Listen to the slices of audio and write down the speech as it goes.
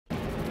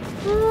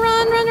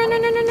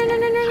run, run, run, run,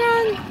 run, run, run,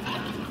 run.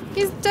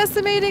 He's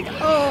decimating.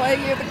 Oh, I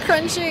hear the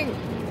crunching.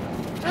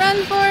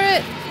 Run for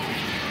it.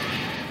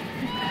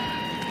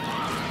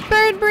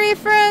 Birdberry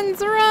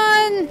friends,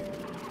 run.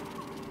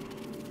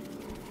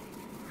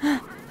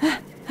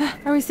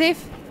 Are we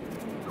safe?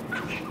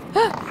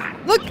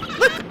 Look,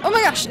 look. Oh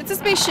my gosh, it's a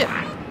spaceship.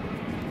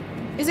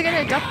 Is it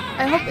gonna duck?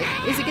 I hope it,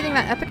 is it getting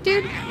that epic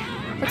dude?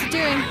 What's it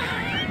doing?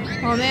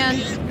 Oh man,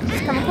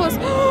 it's coming close.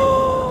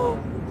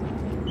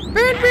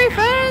 Birdberry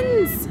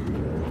friends!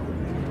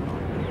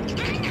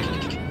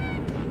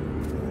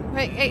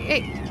 Hey, hey,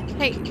 hey,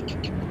 hey.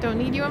 Don't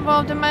need you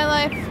involved in my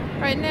life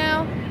right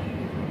now.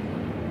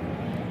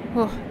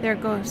 Oh, there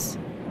it goes.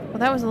 Well,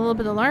 that was a little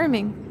bit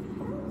alarming.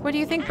 What do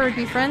you think,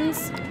 Birdberry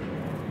friends?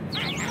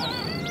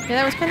 Yeah,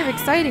 that was kind of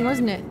exciting,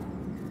 wasn't it?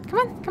 Come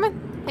on, come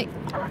on. Hey.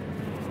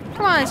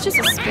 Come on, it's just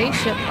a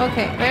spaceship.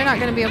 Okay, they're not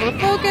gonna be able to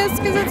focus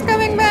because it's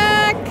coming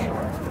back!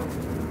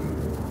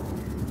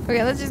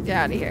 Okay, let's just get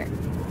out of here.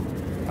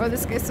 Oh,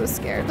 this guy's so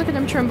scared. Look at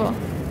him tremble.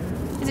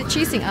 Is it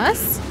chasing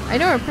us? I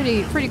know we're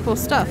pretty cool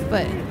stuff,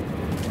 but...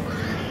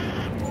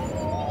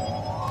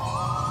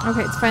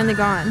 Okay, it's finally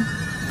gone.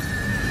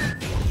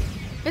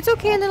 It's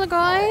okay, little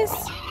guys.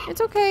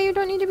 It's okay, you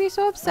don't need to be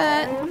so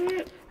upset.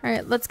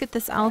 Alright, let's get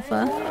this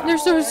alpha. They're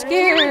so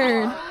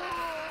scared!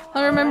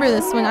 I'll remember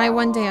this when I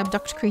one day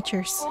abduct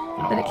creatures.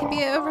 That it can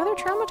be rather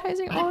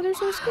traumatizing. Oh, they're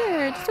so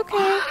scared. It's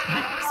okay.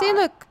 See,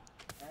 look.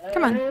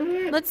 Come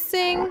on. Let's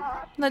sing.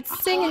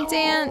 Let's sing and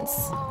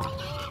dance.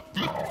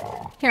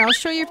 Here, I'll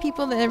show your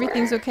people that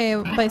everything's okay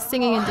by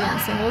singing and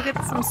dancing. We'll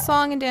get some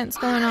song and dance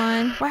going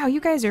on. Wow, you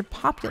guys are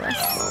populous.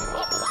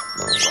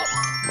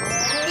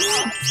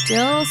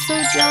 Still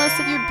so jealous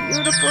of your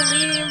beautiful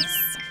leaves.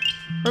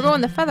 We're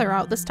going the feather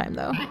route this time,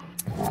 though.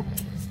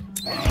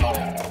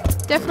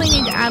 Definitely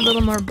need to add a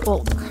little more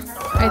bulk,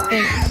 I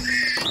think,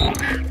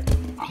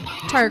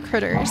 to our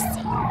critters.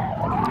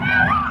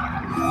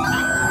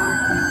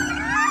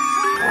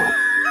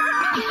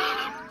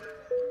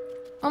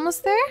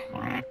 Almost there?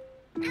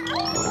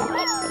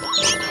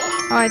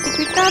 Oh, I think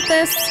we've got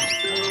this.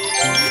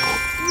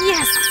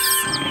 Yes!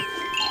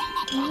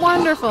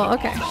 Wonderful,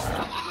 okay.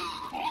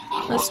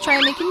 Let's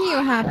try making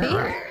you happy.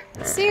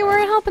 See,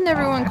 we're helping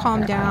everyone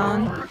calm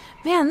down.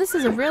 Man, this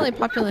is a really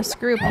populous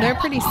group. They're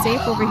pretty safe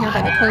over here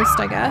by the coast,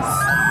 I guess.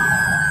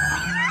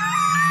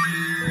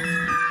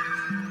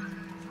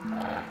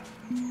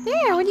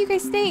 There, what do you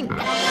guys think? A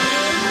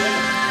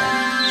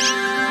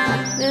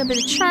little bit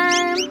of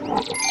charm.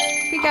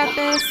 We got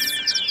this.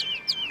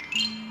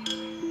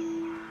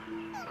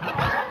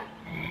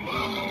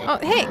 Oh,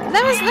 hey,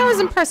 that was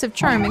impressive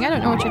charming. I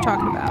don't know what you're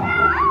talking about.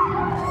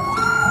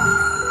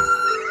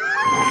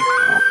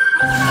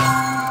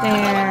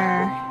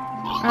 There.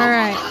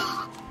 Alright.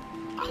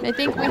 I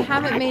think we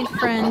haven't made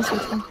friends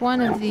with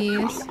one of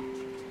these.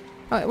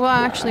 Oh, well,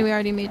 actually, we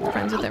already made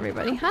friends with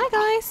everybody. Hi,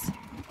 guys!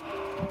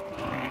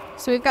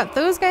 So we've got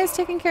those guys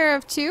taken care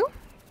of, too.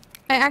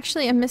 I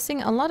actually am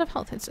missing a lot of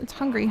health. It's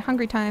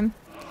hungry time.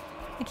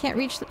 I can't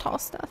reach the tall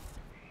stuff.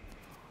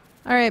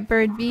 Alright,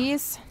 bird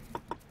bees.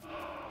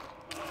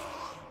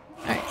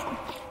 Alright.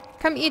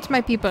 Come eat, my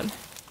people.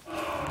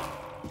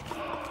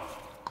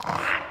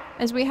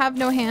 As we have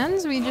no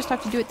hands, we just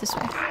have to do it this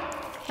way.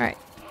 Alright.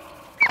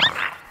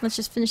 Let's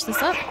just finish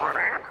this up.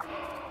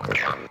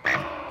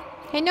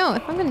 Hey, no,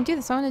 if I'm gonna do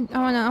this, I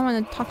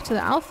wanna talk to the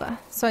alpha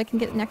so I can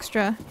get an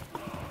extra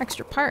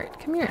part.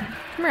 Come here,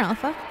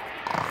 alpha.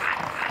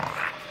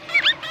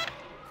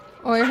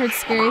 Oh, I heard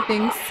scary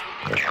things.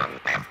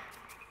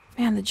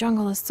 Man, the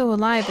jungle is so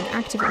alive and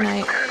active at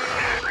night.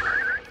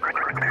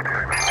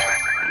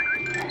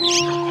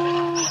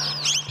 Oh,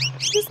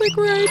 he's like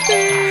right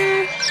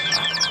there.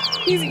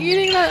 He's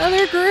eating that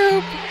other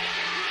group.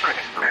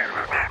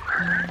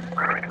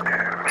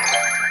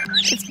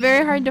 It's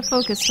very hard to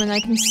focus when I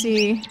can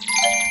see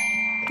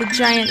the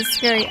giant,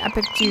 scary,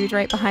 epic dude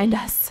right behind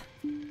us.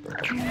 But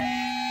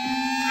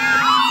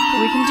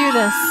we can do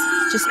this.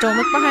 Just don't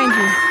look behind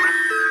you.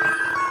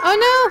 Oh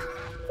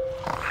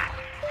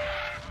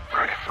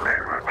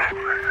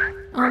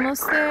no!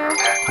 Almost there.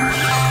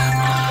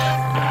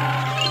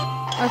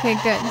 Okay,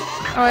 good.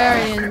 Oh, I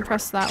already didn't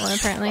press that one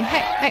apparently.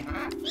 Hey, hey!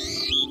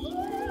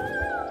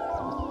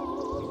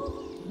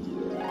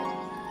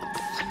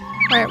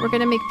 Alright, we're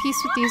gonna make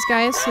peace with these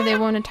guys so they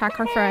won't attack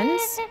our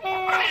friends.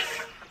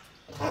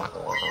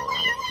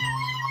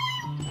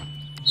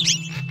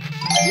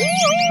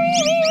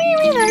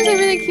 That was a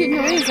really cute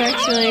noise,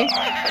 actually.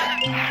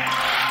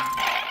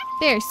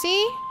 There,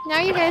 see? Now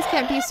you guys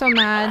can't be so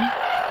mad.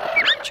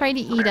 Try to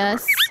eat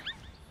us.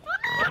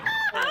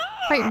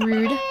 Quite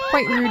rude.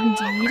 Quite rude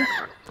indeed.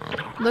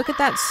 Look at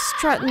that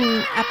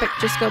strutting epic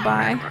just go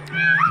by.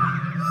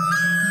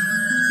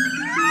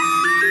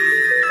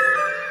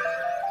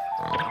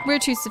 We're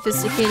too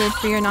sophisticated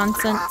for your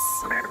nonsense.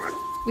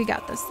 We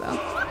got this, though.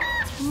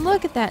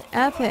 Look at that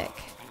epic.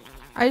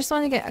 I just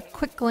want to get a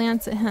quick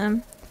glance at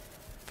him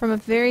from a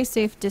very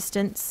safe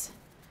distance.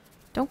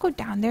 Don't go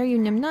down there, you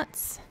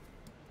nimnuts.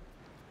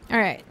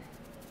 Alright.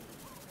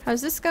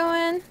 How's this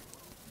going?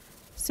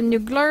 Some new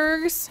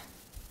glurgs.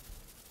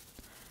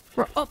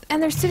 We're up,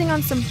 and they're sitting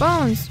on some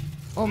bones.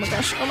 Oh my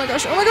gosh, oh my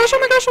gosh, oh my gosh, oh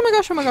my gosh, oh my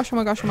gosh, oh my gosh, oh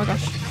my gosh, oh my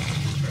gosh.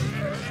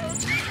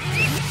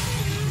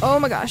 Oh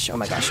my gosh, oh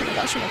my gosh, oh my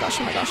gosh, oh my gosh,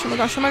 oh my gosh, oh my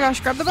gosh, oh my gosh.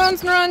 Grab the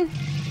bones and run.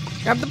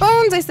 Grab the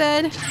bones, I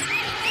said.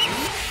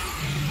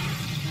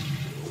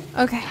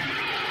 Okay.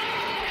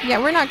 Yeah,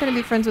 we're not going to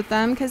be friends with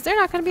them because they're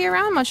not going to be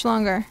around much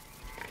longer.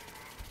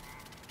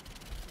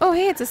 Oh,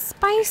 hey, it's a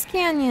spice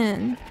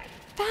canyon.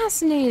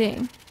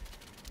 Fascinating.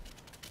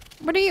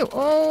 What are you?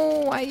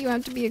 Oh, why do you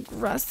have to be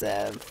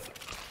aggressive?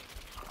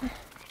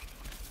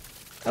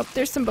 Oh,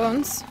 there's some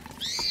bones.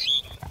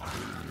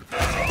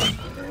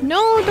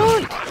 No,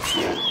 don't.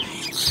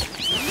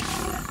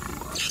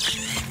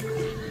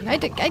 I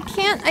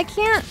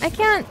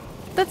can't.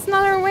 That's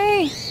not our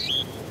way.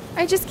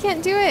 I just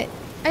can't do it.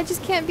 I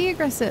just can't be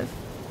aggressive.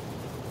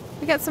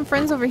 We got some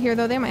friends over here,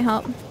 though. They might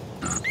help.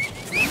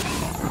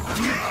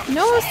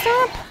 No,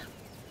 stop.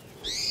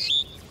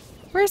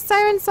 Where's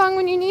Siren Song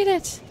when you need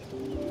it?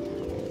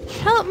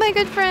 Help, my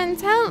good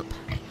friends, help.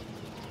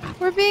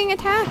 We're being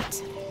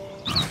attacked.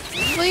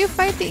 Will you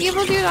fight the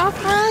evil dude off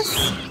for us?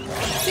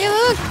 See,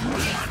 look.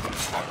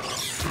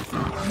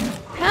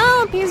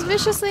 Help, he's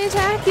viciously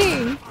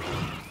attacking.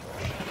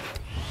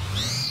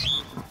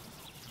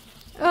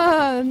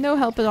 No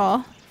help at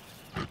all.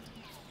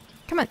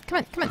 Come on, come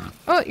on, come on.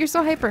 Oh, you're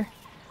so hyper.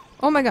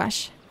 Oh my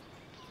gosh.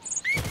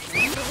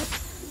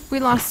 We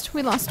lost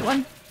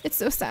one. It's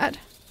so sad.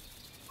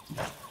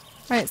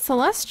 Alright,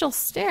 Celestial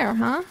Stare,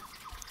 huh?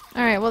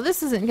 Alright, well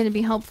this isn't going to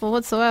be helpful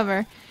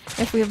whatsoever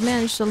if we have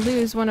managed to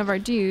lose one of our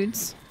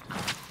dudes.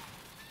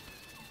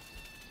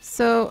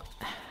 So,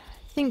 I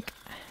think...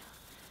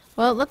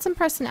 Well, let's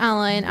impress an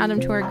ally and add him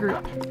to our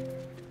group.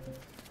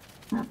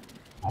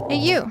 Hey,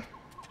 you!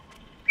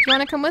 Do you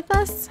want to come with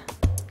us?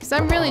 Because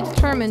I'm really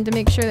determined to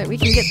make sure that we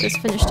can get this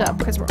finished up,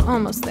 because we're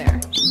almost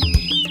there.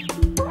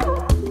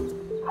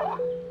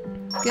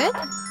 Good?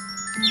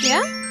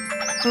 Yeah?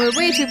 We're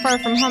way too far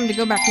from home to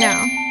go back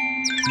now.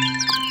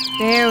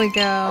 There we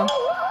go.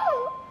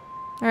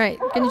 Alright,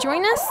 gonna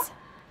join us?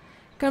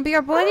 Gonna be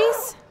our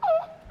buddies?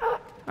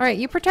 Alright,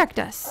 you protect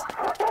us.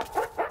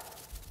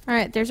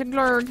 Alright, there's a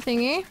glurg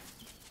thingy.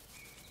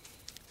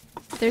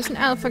 There's an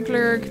alpha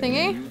glurg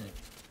thingy.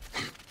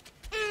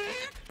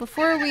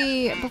 Before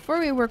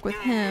we work with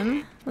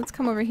him, let's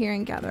come over here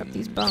and gather up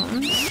these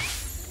bones.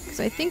 Because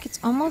I think it's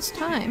almost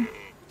time.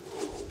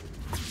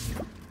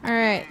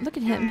 Alright, look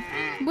at him.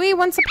 We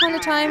once upon a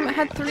time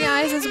had 3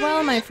 eyes as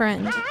well, my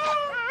friend.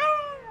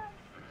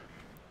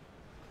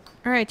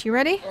 Alright, you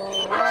ready?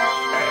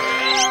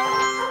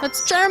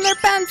 Let's charm their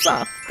pants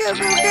off! Go, go,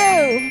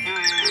 go!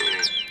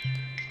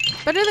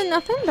 Better than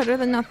nothing, better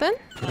than nothing.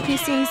 He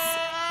seems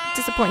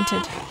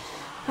disappointed.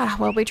 Ah,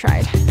 well, we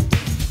tried.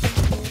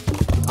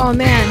 Oh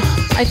man,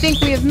 I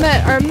think we have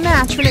met our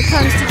match when it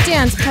comes to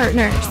dance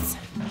partners.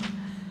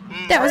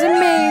 That was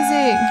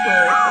amazing!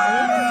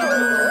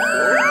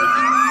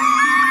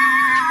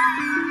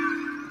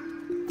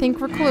 I think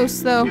we're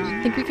close though.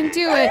 I think we can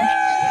do it.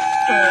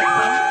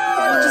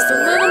 Just a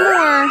little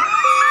more.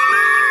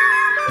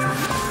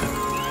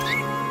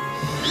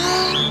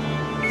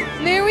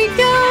 There we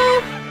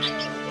go!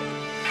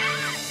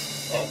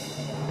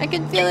 I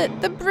can feel it.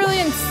 The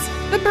brilliance!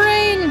 The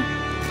brain!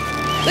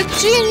 The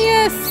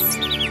genius!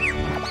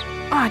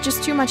 Ah,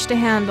 just too much to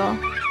handle.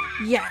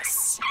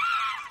 Yes!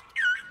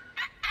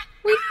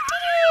 We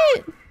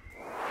did it!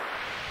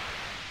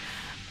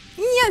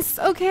 Yes!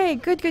 Okay,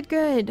 good, good,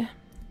 good.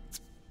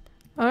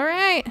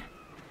 Alright.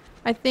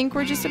 I think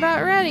we're just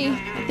about ready.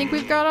 I think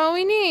we've got all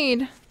we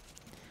need.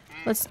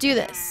 Let's do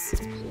this.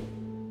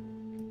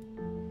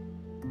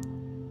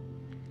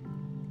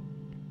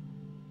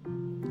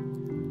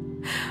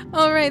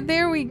 Alright,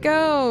 there we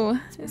go.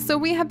 So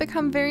we have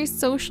become very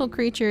social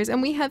creatures,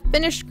 and we have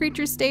finished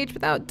creature stage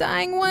without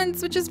dying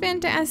once, which is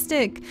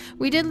fantastic.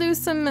 We did lose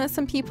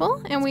some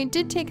people, and we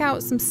did take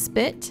out some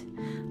spit.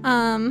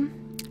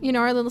 You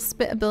know, our little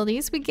spit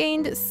abilities. We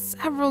gained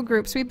several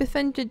groups. We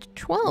befriended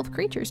 12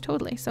 creatures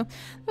totally, so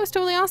that was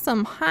totally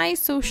awesome. High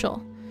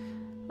social.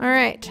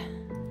 Alright.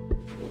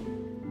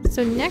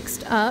 So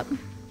next up...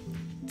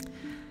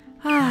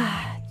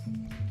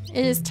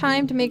 it is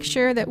time to make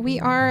sure that we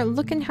are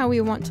looking how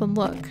we want to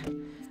look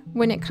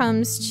when it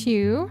comes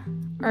to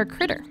our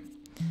critter.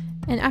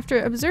 And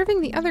after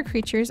observing the other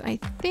creatures, I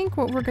think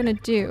what we're gonna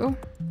do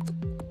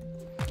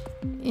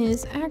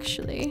is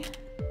actually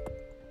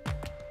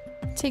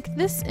take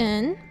this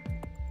in,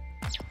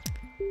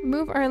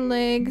 move our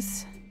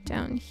legs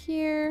down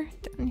here,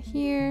 down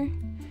here,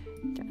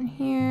 down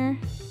here.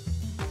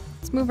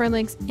 Let's move our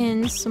legs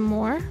in some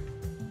more.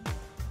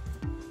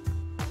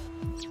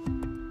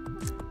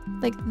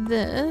 Like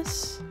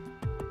this.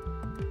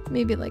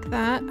 Maybe like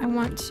that. I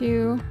want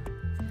to...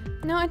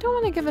 No, I don't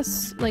want to give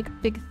us like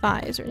big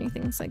thighs or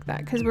anything like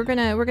that, because we're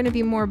gonna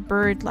be more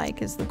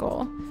bird-like is the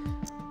goal.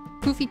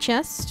 Poofy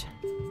chest.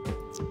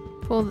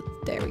 Pull...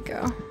 There we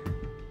go.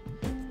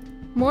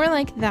 More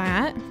like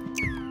that.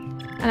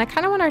 And I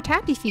kind of want our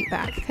tappy feet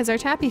back, because our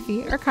tappy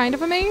feet are kind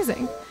of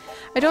amazing.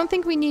 I don't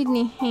think we need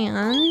any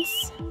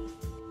hands.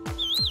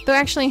 Though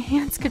actually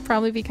hands could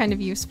probably be kind of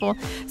useful.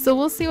 So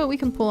we'll see what we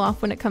can pull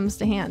off when it comes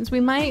to hands.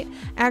 We might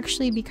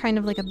actually be kind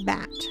of like a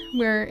bat,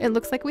 where it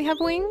looks like we have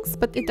wings,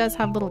 but it does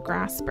have little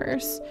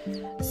graspers.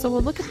 So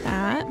we'll look at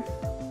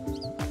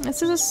that.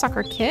 This is a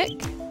sucker kick.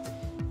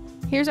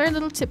 Here's our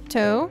little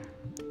tiptoe.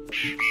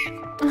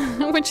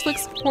 Which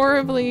looks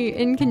horribly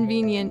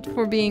inconvenient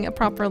for being a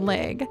proper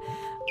leg.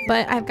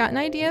 But I've got an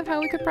idea of how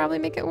we could probably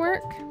make it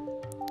work.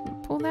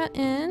 Pull that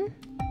in.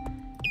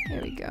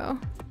 There we go.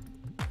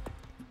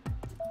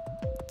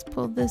 Let's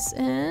pull this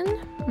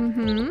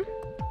in.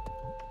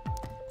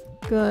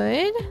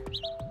 Good.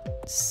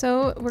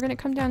 So we're gonna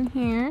come down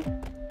here.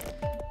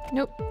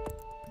 Nope.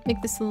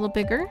 Make this a little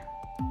bigger.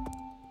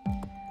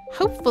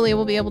 Hopefully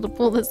we'll be able to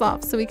pull this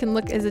off so we can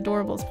look as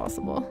adorable as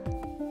possible.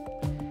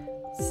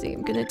 Let's see,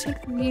 I'm gonna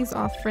take these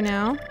off for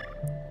now.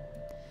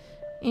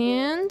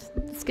 And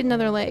let's get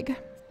another leg.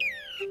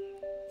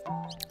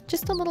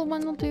 Just a little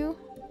one will do.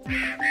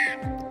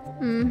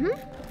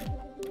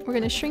 We're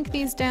gonna shrink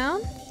these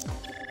down,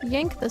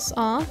 yank this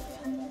off,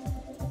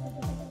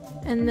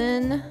 and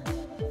then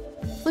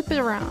flip it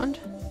around.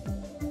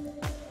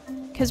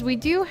 Because we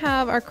do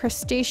have our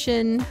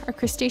crustacean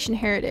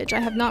heritage. I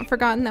have not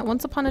forgotten that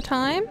once upon a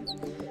time,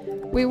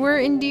 we were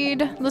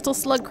indeed little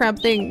slug crab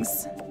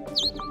things.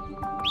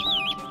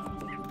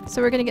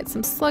 So we're gonna get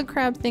some slug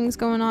crab things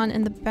going on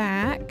in the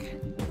back.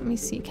 Let me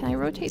see, can I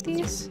rotate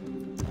these?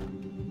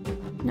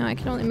 No, I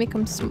can only make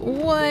them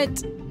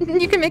what?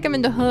 You can make them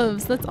into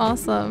hooves, that's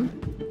awesome.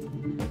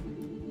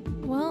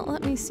 Well,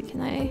 let me see,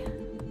 can I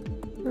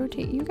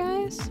rotate you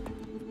guys?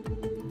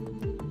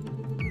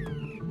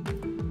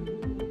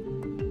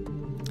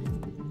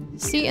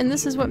 See, and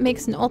this is what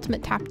makes an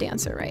ultimate tap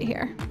dancer right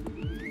here.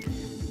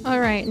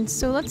 Alright, and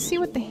so let's see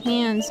what the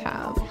hands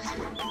have.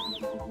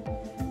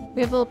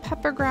 We have little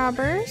pepper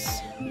grabbers,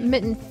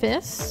 mitten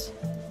fists.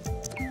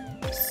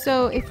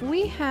 So if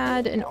we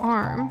had an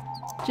arm,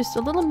 just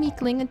a little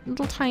meekling, a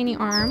little tiny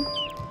arm.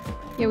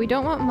 Yeah, we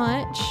don't want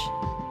much.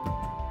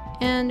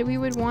 And we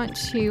would want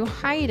to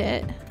hide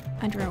it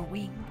under a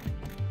wing.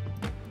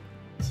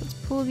 So let's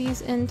pull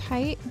these in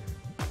tight.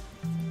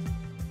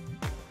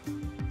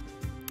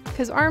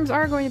 Because arms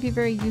are going to be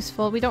very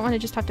useful. We don't want to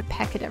just have to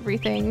peck at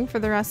everything for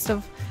the rest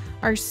of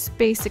our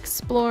space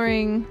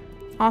exploring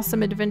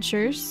awesome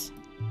adventures.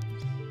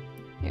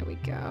 There we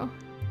go.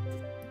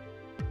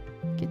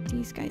 Get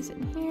these guys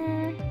in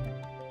here.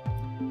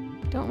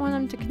 Don't want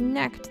them to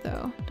connect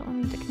though. Don't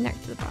want them to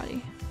connect to the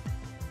body.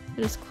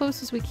 But as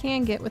close as we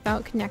can get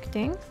without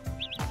connecting.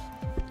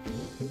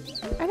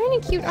 Are there any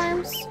cute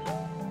arms?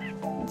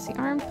 Let's see,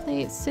 arm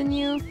plate,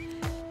 sinew.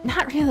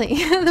 Not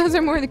really. Those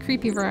are more the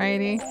creepy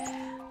variety.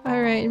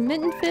 Alright,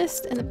 mitten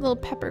fist and a little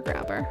pepper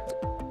grabber.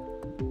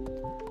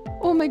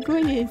 Oh my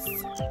goodness.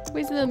 What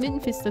does the little mitten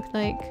fist look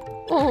like?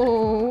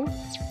 Oh.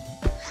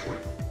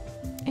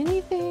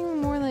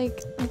 Anything more like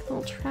a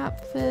little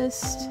trap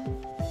fist?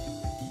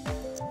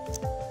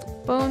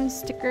 Bone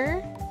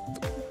sticker.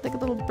 Like a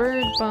little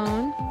bird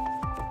bone.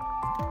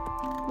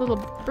 Little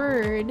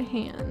bird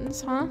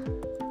hands, huh?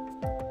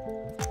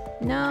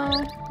 No.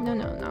 No,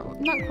 no, no.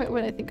 Not quite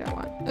what I think I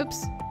want.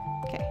 Oops.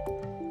 Okay.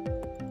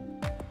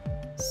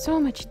 So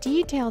much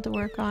detail to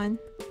work on.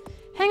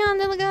 Hang on,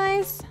 little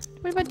guys.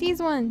 What about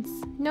these ones?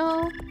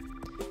 No.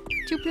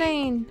 Too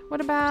plain.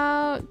 What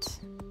about...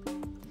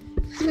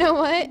 You know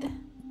what?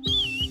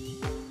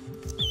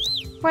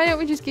 Why don't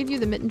we just give you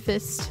the mitten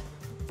fist?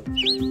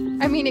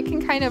 I mean, it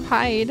can kind of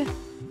hide. It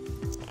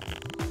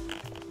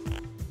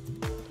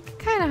can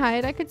kind of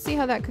hide. I could see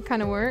how that could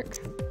kind of work.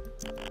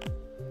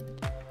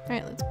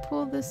 Alright, let's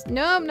pull this.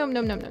 No, no,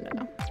 no, no, no, no,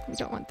 no. We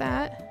don't want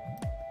that.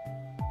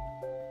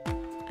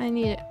 I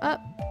need it up.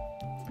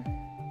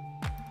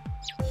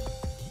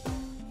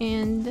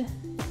 And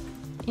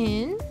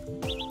in.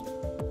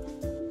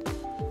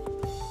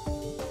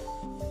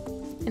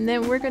 And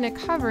then we're gonna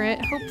cover it,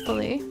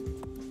 hopefully,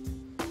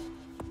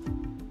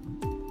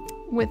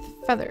 with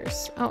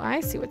feathers. Oh,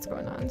 I see what's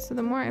going on. So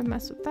the more I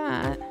mess with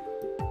that,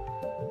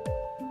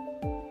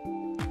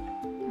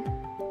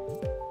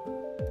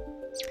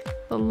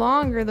 the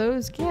longer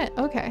those get.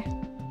 Okay.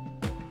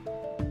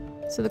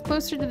 So the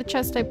closer to the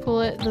chest I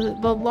pull it,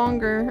 the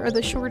longer or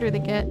the shorter they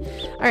get.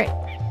 Alright.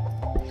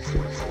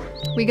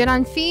 We good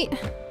on feet?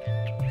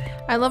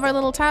 I love our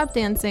little tap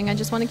dancing. I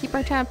just want to keep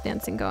our tap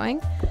dancing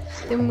going.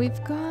 Then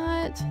we've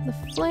got the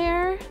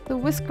flare, the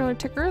whisker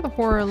ticker, the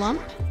horror lump,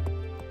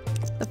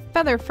 the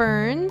feather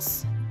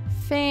ferns.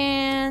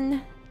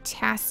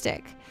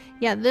 Fantastic.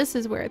 Yeah, this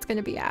is where it's going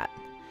to be at.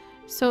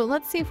 So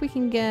let's see if we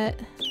can get...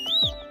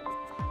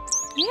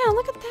 Yeah,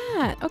 look at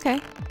that. Okay.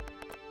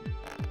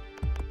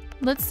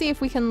 Let's see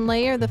if we can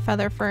layer the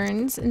feather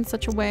ferns in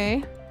such a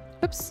way.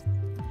 Oops.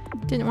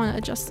 Didn't want to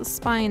adjust the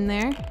spine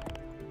there.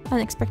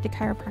 Unexpected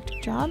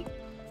chiropractic job.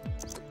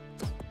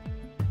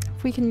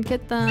 If we can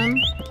get them,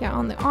 yeah,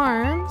 on the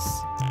arms.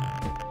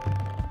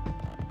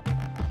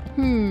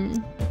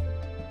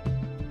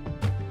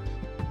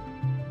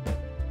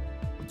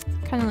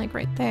 Kind of like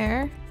right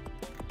there.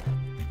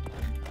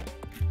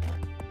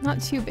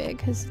 Not too big,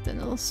 because then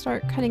it'll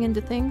start cutting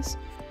into things.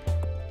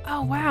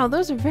 Oh wow,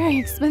 those are very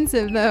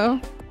expensive though.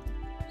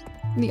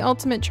 The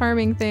ultimate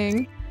charming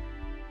thing.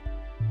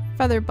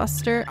 Feather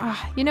Buster.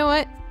 Ah, you know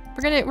what?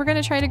 We're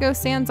gonna try to go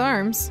Sans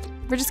Arms.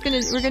 We're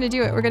gonna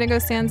do it. We're gonna go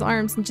Sans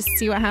Arms and just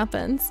see what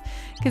happens.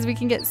 Because we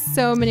can get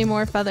so many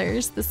more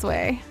feathers this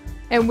way.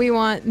 And we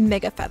want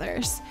mega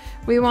feathers.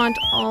 We want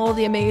all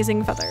the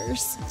amazing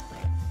feathers.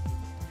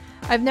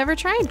 I've never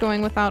tried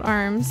going without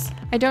arms.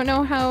 I don't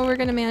know how we're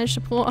gonna manage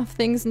to pull off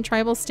things in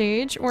tribal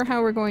stage or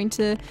how we're going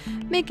to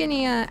make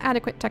any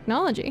adequate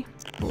technology.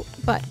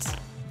 But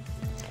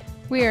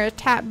we are a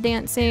tap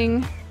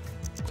dancing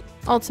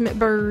ultimate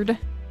bird.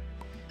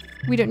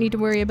 We don't need to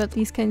worry about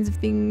these kinds of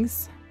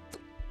things.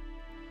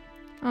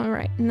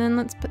 Alright, and then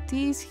let's put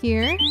these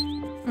here.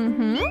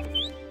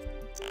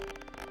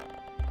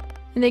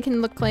 And they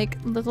can look like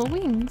little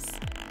wings.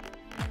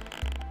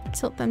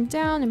 Tilt them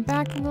down and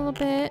back a little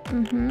bit.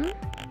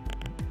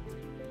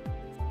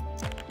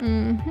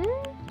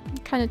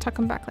 Kind of tuck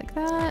them back like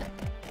that.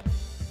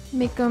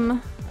 Make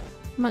them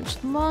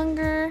much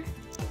longer.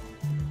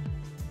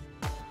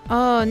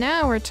 Oh,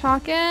 now we're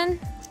talking.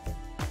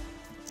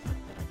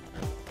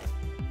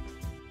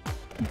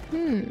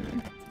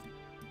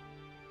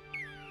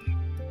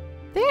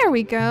 There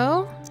we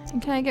go.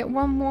 And can I get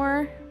one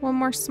more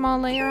small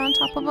layer on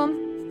top of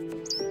them?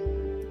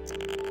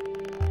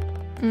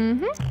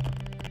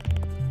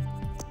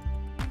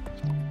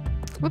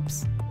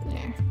 Whoops.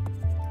 There.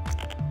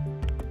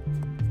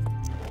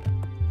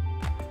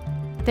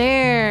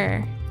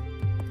 There.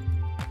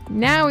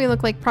 Now we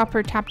look like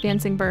proper tap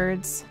dancing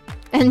birds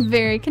and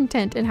very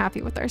content and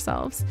happy with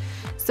ourselves.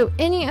 So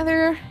any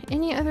other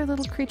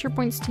little creature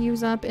points to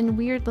use up in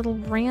weird little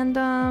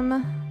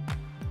random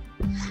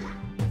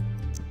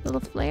little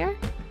flair?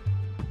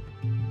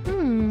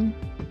 No,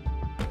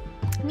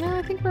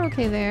 I think we're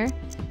okay there.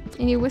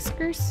 Any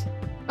whiskers?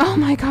 Oh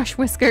my gosh,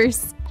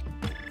 whiskers!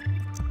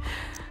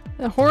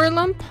 The horror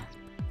lump?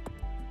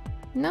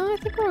 No, I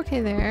think we're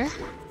okay there.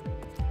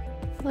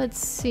 Let's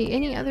see,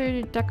 any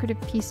other decorative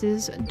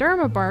pieces?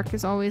 Derma bark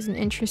is always an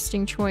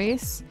interesting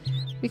choice.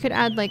 We could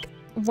add like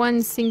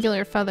one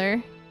singular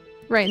feather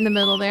right in the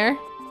middle there.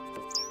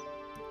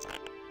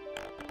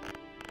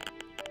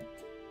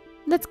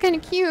 That's kind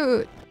of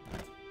cute.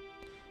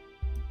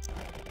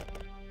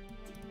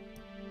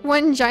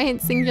 One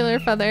giant singular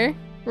feather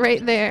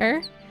right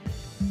there.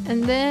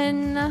 And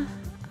then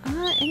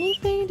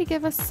anything to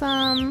give us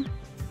some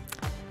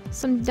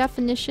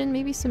definition,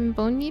 maybe some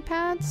bone knee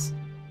pads?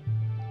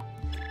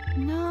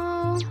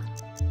 No.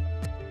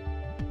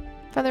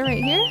 Feather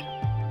right here?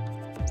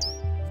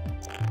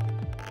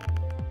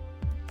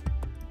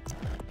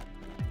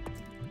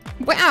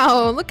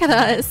 Wow, look at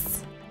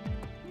us.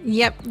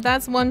 Yep,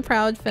 that's one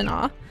proud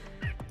Finnaw.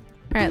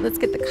 Alright, let's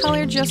get the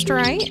color just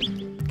right,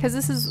 because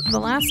this is the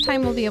last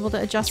time we'll be able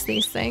to adjust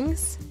these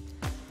things.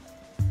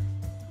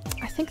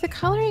 I think the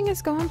coloring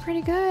is going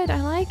pretty good.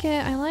 I like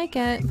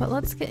it, but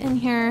let's get in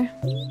here.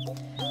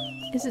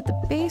 Is it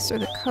the base or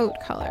the coat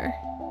color?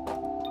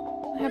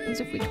 What happens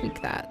if we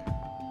tweak that?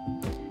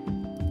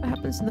 What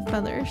happens to the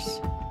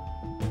feathers?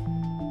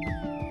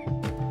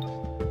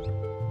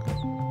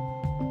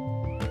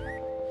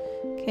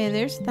 Okay,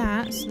 there's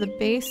that. So the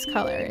base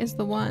color is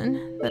the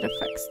one that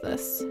affects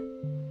this.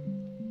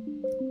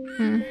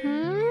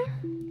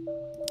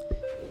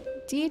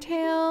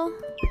 Detail.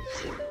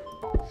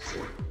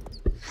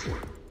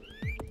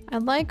 I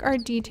like our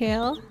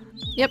detail.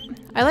 Yep,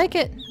 I like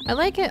it. I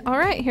like it.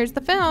 Alright, here's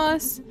the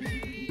Finnaws.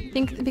 I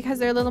think because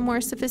they're a little more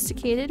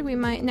sophisticated, we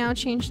might now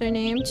change their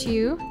name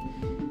to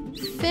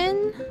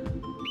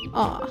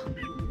Fin-Aw.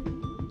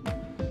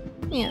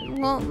 Yeah,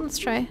 well, let's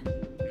try.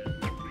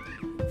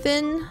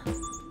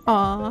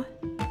 Fin-Aw.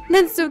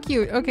 That's so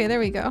cute. Okay, there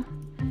we go.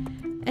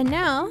 And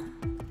now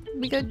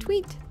we go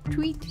tweet,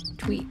 tweet,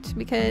 tweet,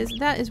 because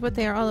that is what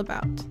they are all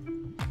about.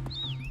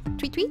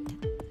 Tweet, tweet.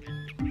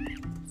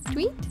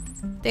 Tweet.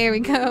 There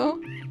we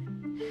go.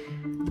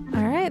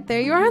 Alright,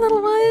 there you are,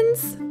 little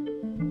ones.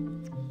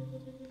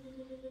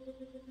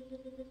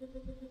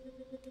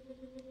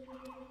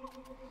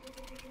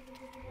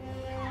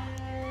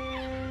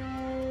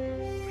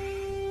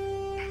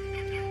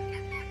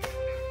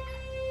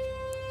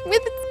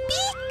 With its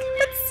beak!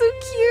 That's so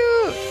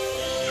cute!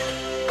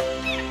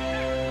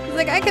 It's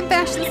like, I can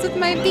bash this with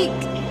my beak.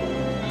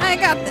 I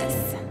got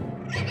this.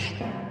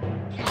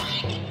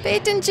 Pay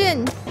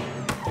attention!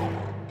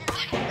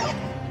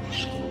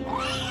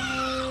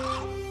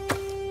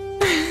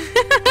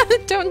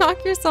 Don't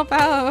knock yourself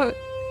out.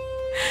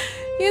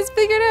 He has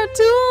figured out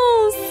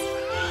tools.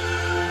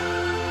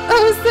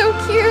 Oh, so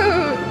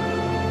cute.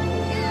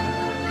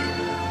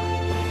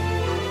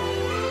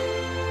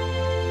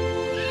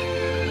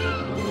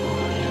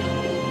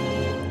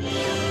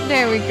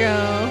 There we go.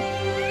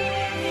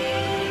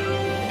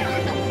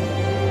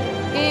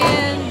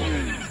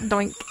 And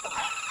doink.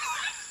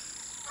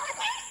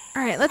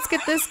 All right, let's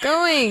get this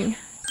going.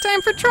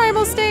 Time for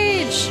tribal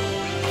stage.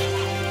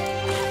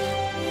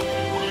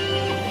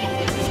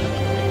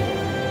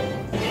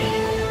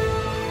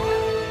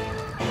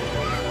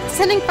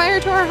 Setting fire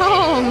to our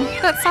home!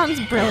 That sounds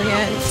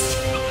brilliant.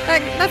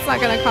 That's not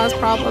gonna cause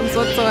problems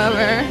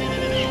whatsoever.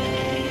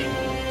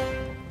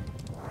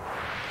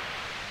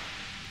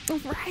 All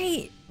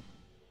right.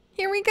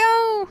 Here we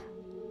go.